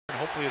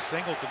hopefully a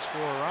single can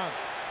score a run.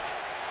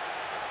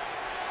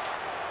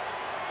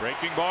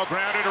 Breaking ball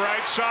grounded to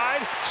right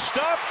side,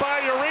 stopped by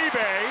Uribe,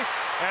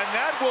 and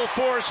that will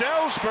force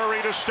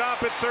Ellsbury to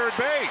stop at third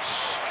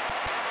base.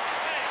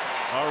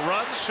 A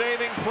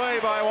run-saving play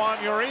by Juan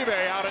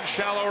Uribe out in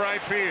shallow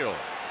right field.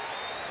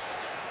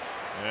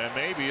 And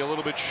maybe a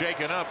little bit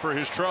shaken up for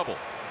his trouble.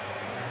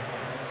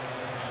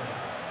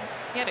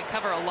 He had to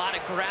cover a lot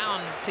of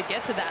ground to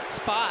get to that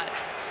spot.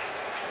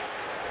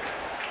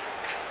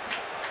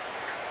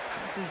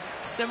 This is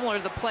similar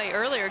to the play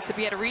earlier, except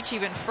he had to reach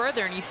even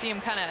further, and you see him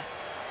kind of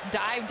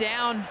dive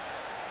down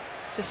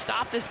to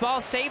stop this ball,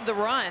 save the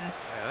run.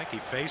 I think he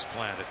face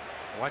planted.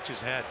 Watch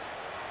his head.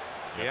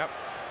 Yep.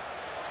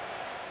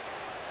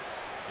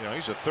 You know,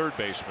 he's a third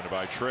baseman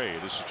by trade.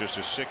 This is just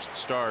his 6th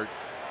start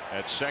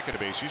at second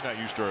base. He's not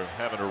used to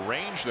having to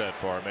range that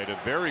far. Made a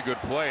very good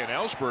play, and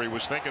Ellsbury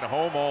was thinking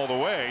home all the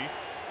way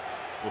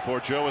before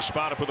Joe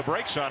Espada put the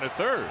brakes on at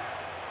third.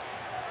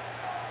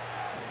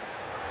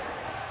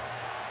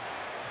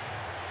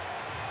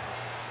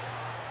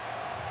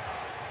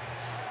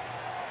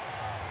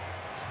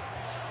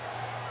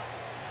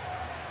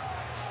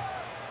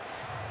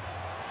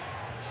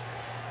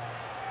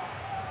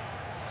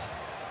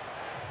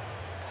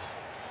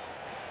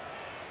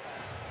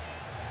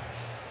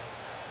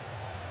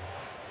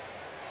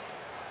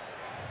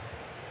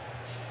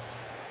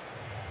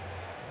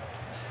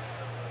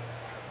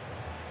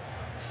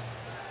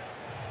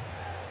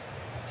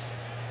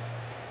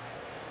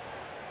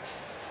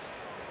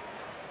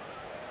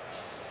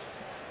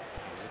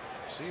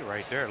 See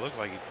right there, it looked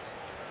like he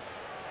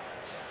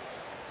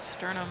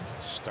sternum.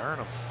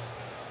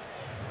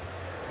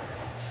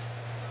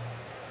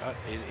 But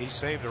he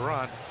saved a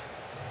run.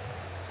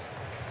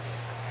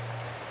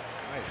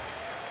 Right.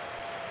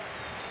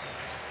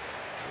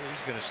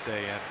 He's going to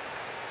stay in.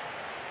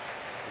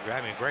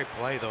 I mean, great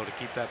play though to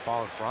keep that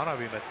ball in front of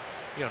him. But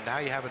you know, now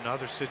you have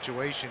another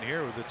situation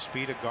here with the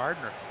speed of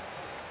Gardner.